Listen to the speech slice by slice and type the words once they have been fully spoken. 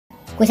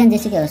Question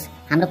जेसुकै होस्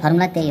हाम्रो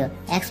फर्मुला त्यही हो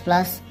x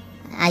plus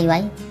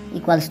iy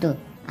equals to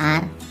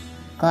r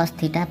cos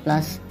theta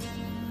plus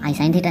i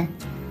sin theta.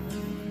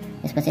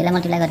 यसपछि यसलाई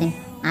multiply गर्दियौँ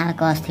r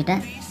cos theta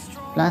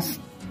plus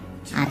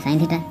r sin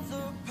theta.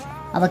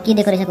 अब के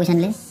दिएको रहेछ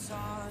क्वेसनले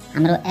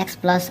हाम्रो x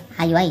plus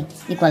iy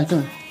equal to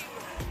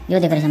यो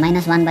दिएको रहेछ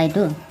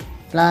 -1/2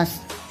 प्लस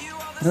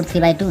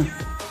 √3/2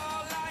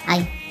 i।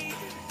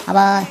 अब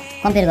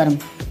कम्पेयर गरौँ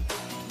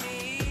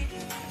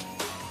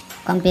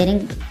कम्पेयरिङ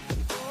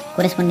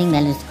कोरेस्पोन्डिङ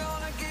भ्यालुज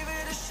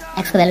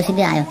x को भ्यालु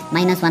सिधै आयो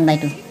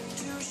 -1/2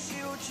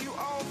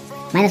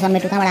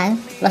 -1/2 कहाँबाट आयो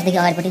प्लसदेखि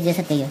अगाडिपट्टि जे छ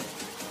त्यही हो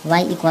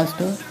y इक्वल्स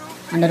टु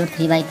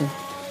 √3/2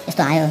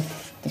 यस्तो आयो।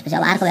 त्यसपछि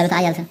अब r को भ्यालु त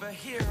आइहाल्छ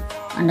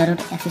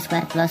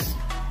 √x² प्लस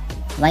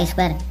y²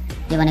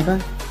 यो भनेको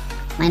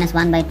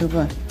 -1/2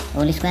 को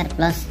होल स्क्वायर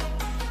प्लस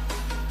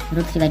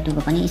 √3/2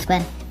 को पनि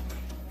स्क्वायर।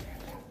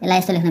 यसलाई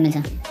यस्तो लेख्न मिल्छ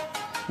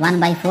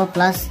 1/4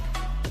 प्लस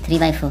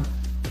 3/4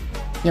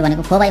 यो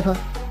भनेको 4/4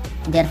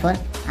 therefore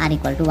r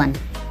equal to 1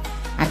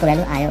 r को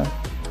भ्यालु आयो।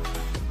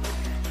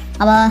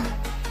 अब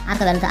r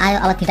को भ्यालु त आयो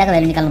अब थीटा को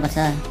भ्यालु निकाल्नुपर्छ।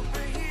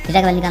 थीटा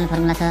को भ्यालु निकाल्ने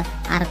फर्मुला छ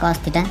r cos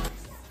theta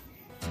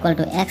equal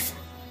to x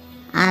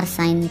r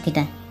sin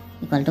theta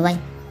equal to y।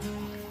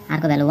 r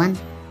को value 1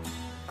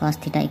 cos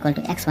theta equal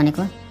to x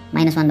भनेको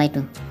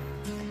 -1/2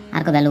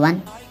 r को भ्यालु 1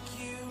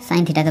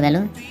 sin थीटा को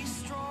भ्यालु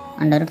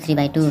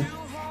 √3/2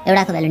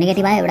 एउटाको भ्यालु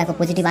नेगेटिभ आयो एउटाको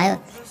पोजिटिभ आयो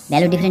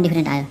भ्यालु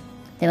डिफ्रेन्ट आयो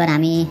त्यही भएर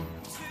हामी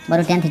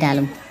बरु tan थीटा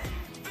हालौँ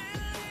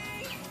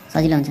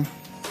सजिलो हुन्छ।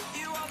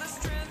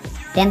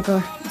 tan को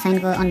sin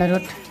को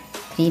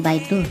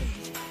 √3/2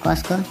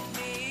 cos को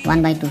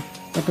 1/2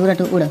 यो 2 र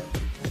 2 उडो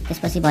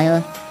त्यसपछि भयो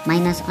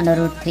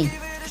 -√3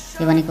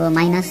 यो भनेको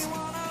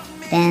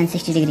 -tan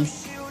 60 डिग्री।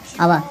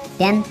 अब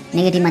tan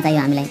नेगेटिभमा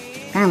चाहियो हामीलाई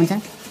कहाँ हुन्छ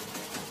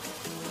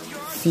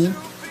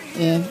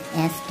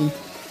CAST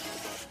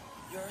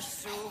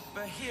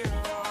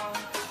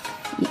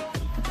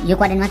यो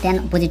क्वाड्रेन्टमा tan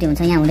पोजिटिभ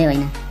हुन्छ यहाँ हुँदै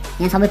होइन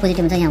यहाँ सबै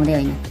पोजिटिभ हुन्छ यहाँ हुँदै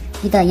होइन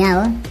कि त यहाँ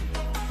हो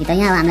कि त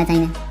यहाँ हो हामीलाई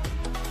चाहिने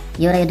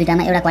यो र यो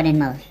दुईटामा एउटा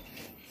क्वाड्रेन्टमा हो।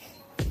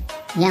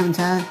 यहाँ हुन्छ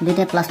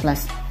दुईटै प्लस प्लस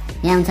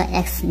यहाँ हुन्छ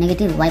x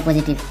नेगेटिभ y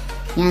पोजिटिभ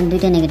यहाँ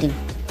दुईटै नेगेटिभ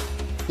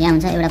यहाँ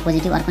हुन्छ एउटा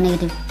पोजिटिभ अर्को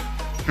नेगेटिभ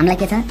हामीलाई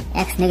के छ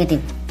x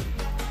negative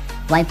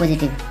y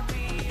positive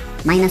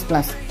minus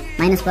plus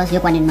यो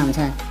क्वाड्रेन्टमा हुन्छ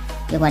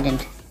यो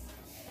क्वाड्रेन्ट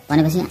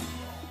भनेपछि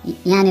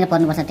यहाँनिर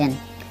पर्नुपर्छ tan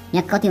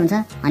यहाँ कति हुन्छ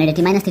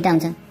 180 माइनस थीटा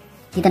हुन्छ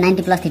कि त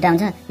 90 प्लस थीटा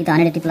हुन्छ कि त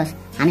 180 प्लस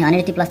हामी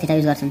 180 प्लस थीटा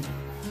युज गर्छौँ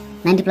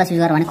 90 प्लस युज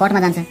गर्यो भने कटमा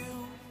जान्छ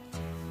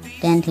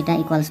tan theta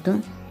equals to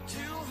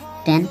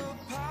tan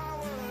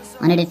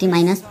 180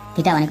 minus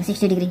theta भनेको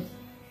 60 degree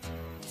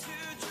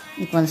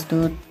equals to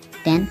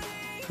tan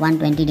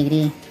 120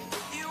 degree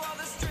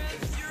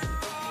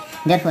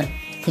therefore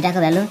theta को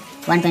भ्यालु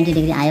 120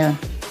 डिग्री आयो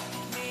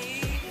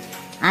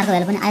r को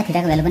भ्यालु पनि आयो थीटा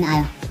को भ्यालु पनि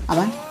आयो।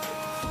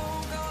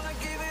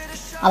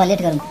 अब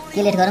लेट गरौँ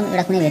के लेट गरौँ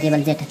एउटा कुनै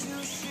variable z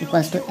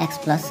equals to x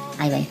plus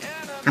iy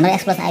हाम्रो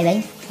x प्लस iy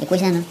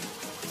इक्वेसन हो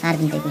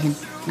सार्दिन त इक्वेसन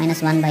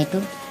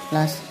 -1/2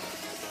 प्लस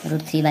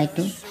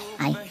 √3/2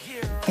 i।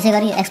 त्यसै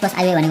गरी x प्लस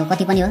iy भनेको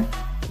कति पनि हो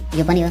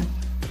यो पनि हो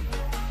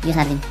यो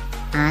Sardinha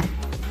r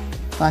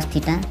cos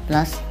theta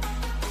plus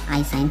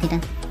i sin theta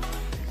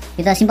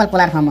यो त सिम्पल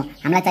पोलर फर्म हो।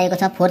 हामीलाई चाहिएको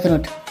छ फोर्थ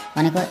रुट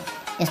भनेको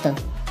यस्तो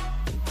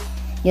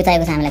यो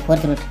चाहिएको छ हामीलाई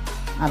फोर्थ रुट।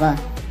 अब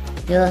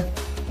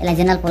यसलाई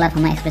जेनरल पोलर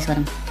फर्ममा एक्सप्रेस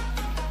गरौँ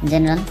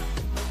जेनरल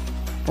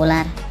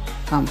पोलर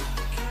फर्म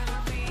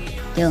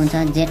त्यो हुन्छ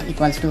z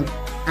equals to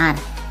r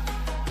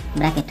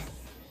bracket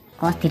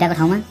cos थीटाको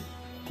ठाउँमा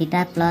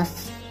theta plus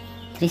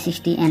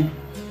 360n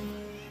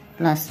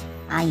plus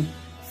i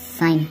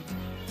sin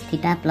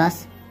theta plus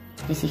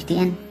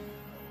 360n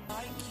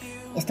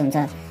यस्तो हुन्छ।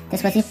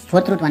 त्यसपछि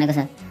फोर्थ रुट भनेको छ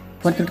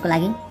फोर्थ रुटको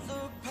लागि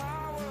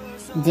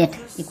z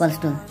equals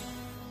to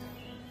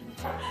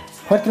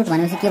fourth root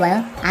भनेपछि के भयो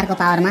r को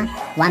पावरमा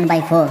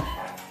 1/4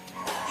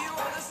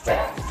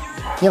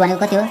 यो भनेको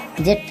कति हो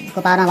z को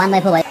पावरमा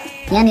 1/4 भयो।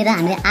 यहाँनिर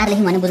हामीले r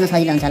लेख्यौँ भने बुझ्न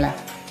सजिलो हुन्छ ल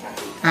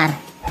r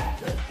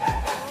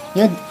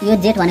यो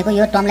z भनेको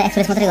यो टर्मलाई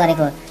एक्सप्रेस मात्रै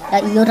गरेको हो र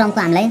यो टर्मको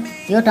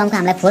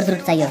हामीलाई फोर्थ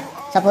रुट चाहियो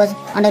सपोज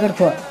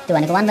 √4 त्यो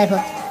भनेको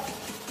 1/4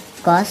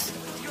 cos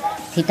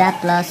theta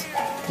plus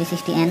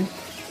 360n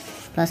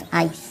plus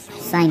i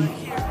sin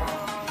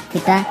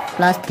theta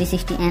plus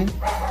 360n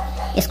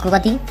यसको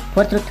कति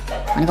फोर्थ रुट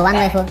भनेको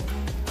 1/4।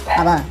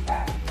 अब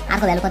r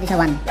को भ्यालु कति छ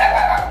 1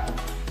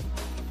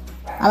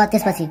 अब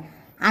त्यसपछि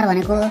r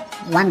भनेको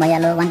 1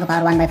 भइहाल्यो 1 को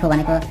पावर 1/4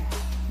 भनेको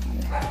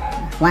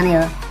 1 नै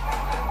हो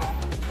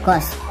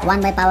cos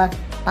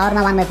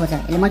 1/पावरमा 1/4 छ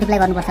यसले मल्टिप्लाई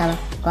गर्नुपर्छ। अब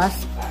cos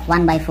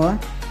 1/4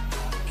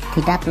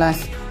 theta plus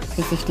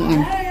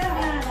 360n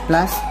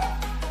plus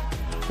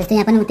त्यस्तै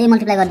यहाँ पनि त्यही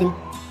मल्टिप्लाई गरिदिउँ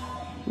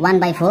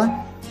 1/4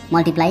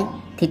 मल्टिप्लाई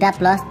थीटा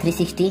प्लस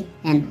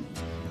 360n।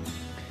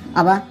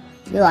 अब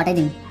यो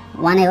हटाइदिउँ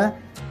 1 नै हो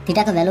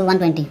थीटाको value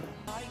 120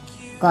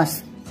 cos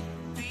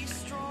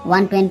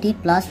 120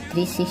 plus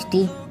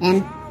 360n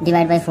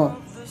divide by 4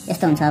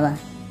 यस्तो हुन्छ। अब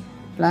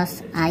plus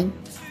i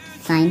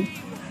sin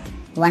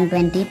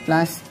 120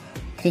 plus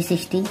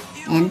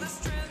 360n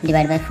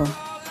divide by 4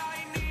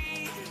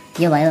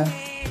 यो भयो।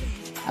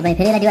 अब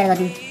फेरि यसलाई डिभाइड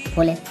गरिदिउँ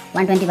 4 ले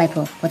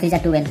 120/4 4 3 जा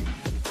 12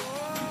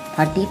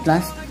 30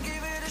 प्लस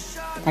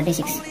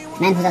 36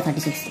 9 4 जा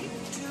 36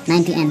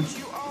 90n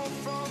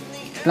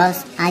प्लस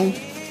I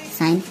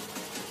sin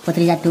 4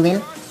 3 जा 12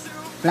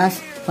 प्लस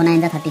 4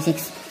 9 जा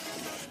 36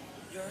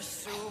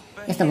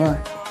 यस्तो भयो।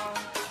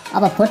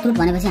 अब फोर्थ रुट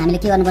भनेपछि हामीले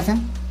के गर्नुपर्छ?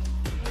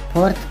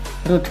 फोर्थ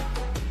रुट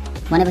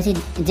भनेपछि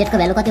जेडको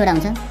भ्यालु कतिवटा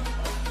हुन्छ?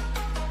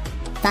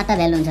 4टा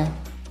भ्यालु हुन्छ।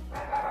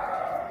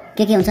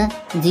 के हुन्छ?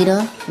 0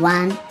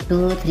 1 2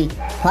 3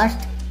 फर्स्ट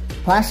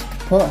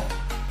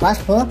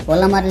फोर होल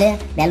नम्बरले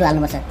भ्यालु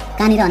हाल्नुपर्छ।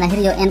 कहाँनिर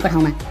भन्दाखेरि यो n को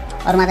ठाउँमा,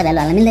 अरूमा त भ्यालु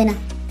हाल्न मिल्दैन।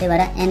 त्यही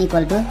भएर n = 0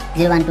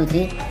 1 2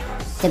 3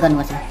 चेक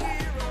गर्नुपर्छ।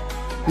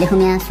 लेखौँ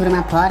यहाँ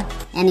सुरुमा फर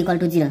n =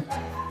 0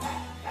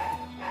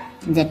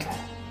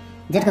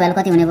 जेडको भ्यालु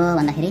कति हुने भयो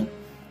भन्दाखेरि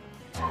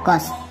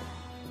cos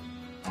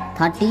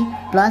 30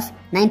 प्लस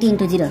 90 ×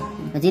 0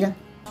 भनेको 0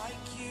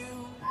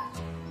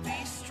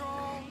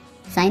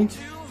 sin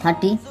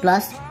 30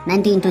 प्लस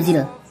 90 ×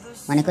 0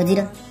 भनेको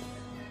 0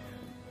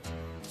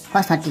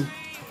 cos 30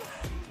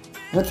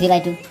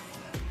 √3/2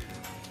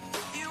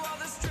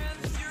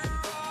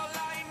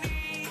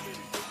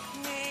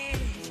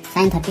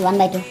 sin 30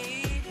 1/2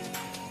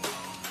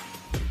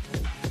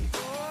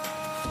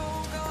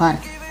 फर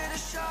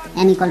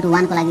n =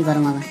 1 को लागि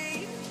गरौँ। अब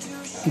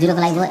 0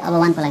 को लागि भयो, अब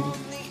 1 को लागि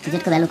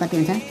जेडको भ्यालु कति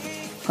हुन्छ?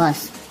 cos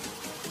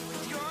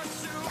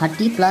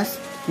 30 plus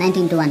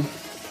 90 × 1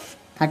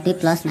 30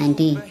 plus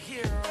 90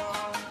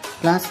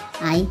 plus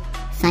I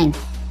sin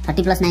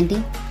 30 plus 90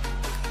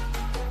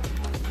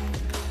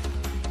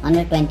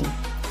 120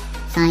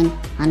 sin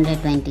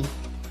 120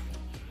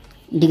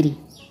 degree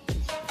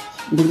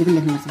पनि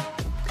लेख्नुपर्छ।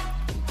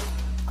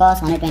 cos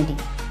 120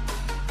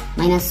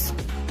 minus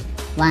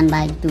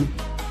 1/2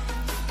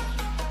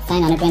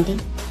 sin 120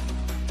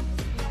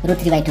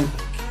 √3/2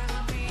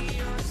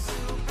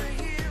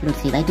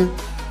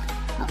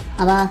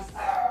 अब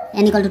n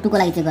 = 2 को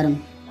लागि चाहिँ गरौँ।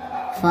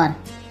 फर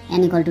n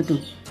 = 2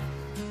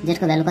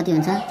 जेडको भ्यालु कति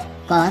हुन्छ?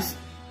 cos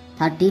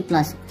 30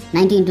 plus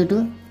 90 ×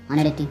 2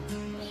 180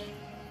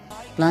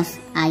 plus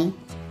I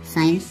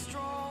sin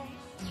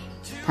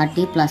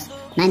 30 plus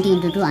 90 ×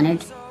 2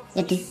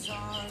 180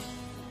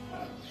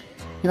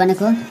 यो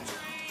भनेको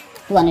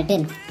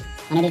 210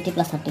 180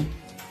 प्लस 30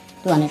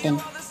 210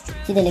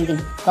 सिधै लेखिदिउँ।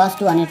 cos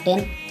 210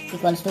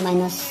 =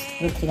 minus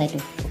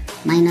 √3/2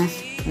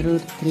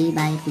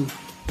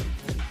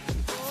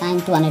 sin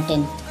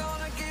 210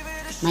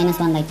 minus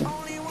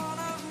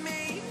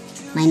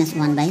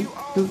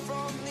 1/2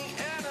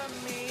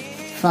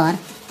 for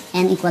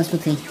n =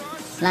 3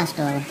 last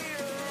हो। अब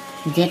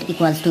z =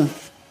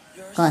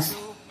 cos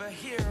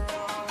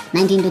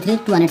 90 × 3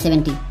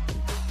 270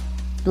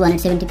 plus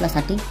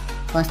 30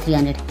 cos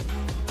 300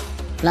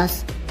 plus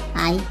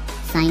I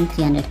sin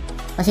 300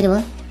 कसरी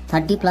भयो?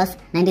 30 प्लस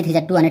 90 3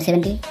 जा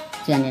 270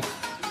 300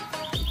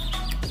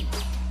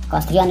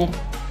 cos 300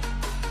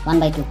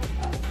 1/2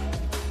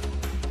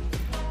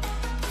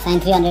 sin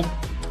 300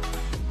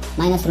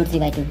 minus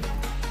 √3/2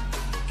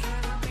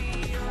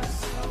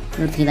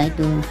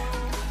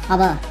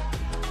 अब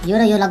यो र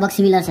यो लगभग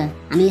सिमिलर छ।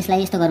 हामी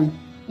यसलाई यस्तो गरौँ,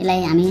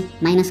 यसलाई हामी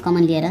माइनस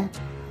कमन लिएर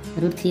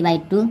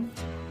 √3/2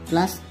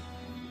 प्लस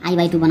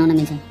I/2 बनाउन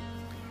मिल्छ।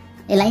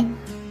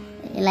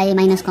 यसलाई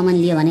माइनस कमन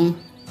लियो भने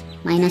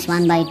minus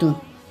 1/2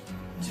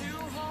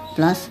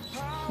 प्लस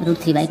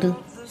 √3/2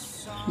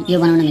 यो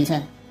बनाउन मिल्छ।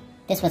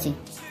 त्यसपछि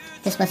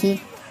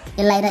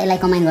यसलाई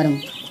कम्बाइन गरौँ।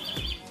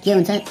 के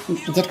हुन्छ?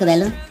 जेडको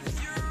भ्यालु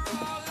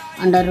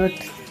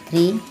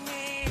 √3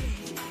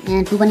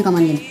 यहाँ 2 पनि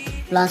कमन लिउँ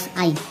प्लस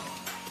I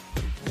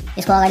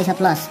यसको अगाडि छ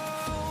प्लस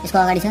यसको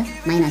अगाडि छ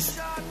माइनस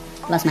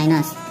प्लस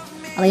माइनस।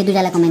 अब यो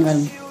दुईटालाई कम्बाइन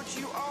गरौँ।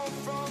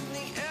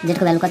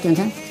 जेडको भ्यालु कति हुन्छ?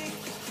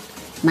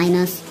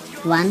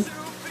 -1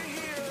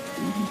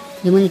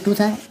 यो मुनि 2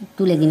 छ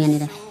 2 लेखिदिउँ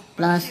यहाँनिर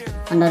प्लस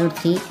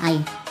 √3I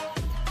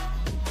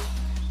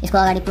यसको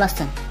अगाडि प्लस छ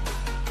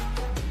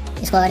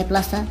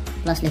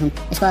प्लस लेखौँ।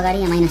 यसको अगाडि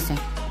यहाँ माइनस छ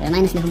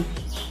माइनस लेखौँ।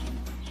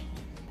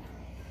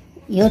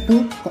 यो 2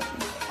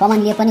 कमन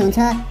लिए पनि हुन्छ,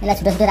 यसलाई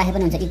छुट्टै राखे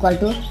पनि हुन्छ। Equal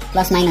to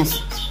plus minus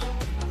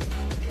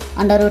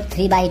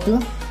 √3/2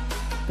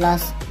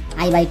 plus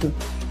I/2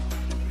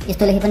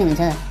 यस्तो लेखे पनि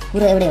हुन्छ।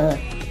 कुरो एउटै हो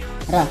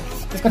र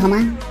यसको ठाउँमा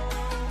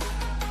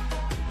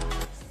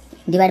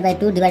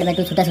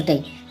डिभाइड/2 छुट्टै।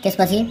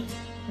 त्यसपछि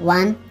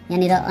 1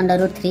 यहाँनिर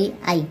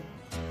 √3I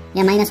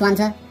यहाँ -1 छ,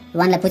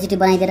 1लाई पोजिटिभ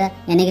बनाइदिएर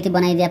यहाँ नेगेटिभ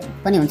बनाइदिए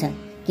पनि हुन्छ,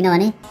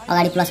 किनभने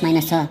अगाडि प्लस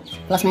माइनस छ।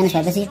 प्लस माइनस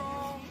भएपछि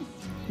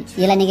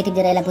यसलाई नेगेटिभ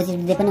दिएर यसलाई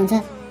पोजिटिभ दिए पनि हुन्छ,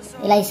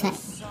 यसलाई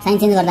साइन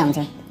चेन्ज गर्दा हुन्छ,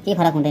 केही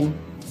फरक हुँदैन।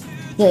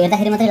 यो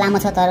हेर्दाखेरि मात्रै लामो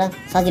छ तर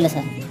सजिलो छ।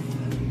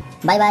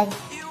 By by,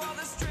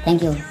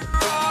 thank you.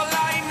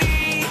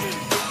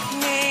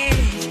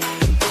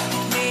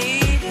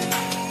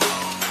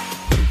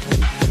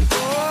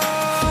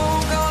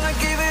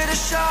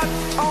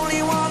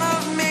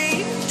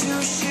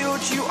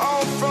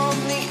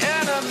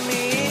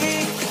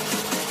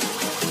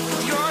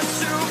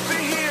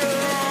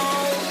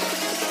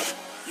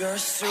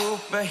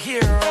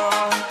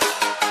 Superhero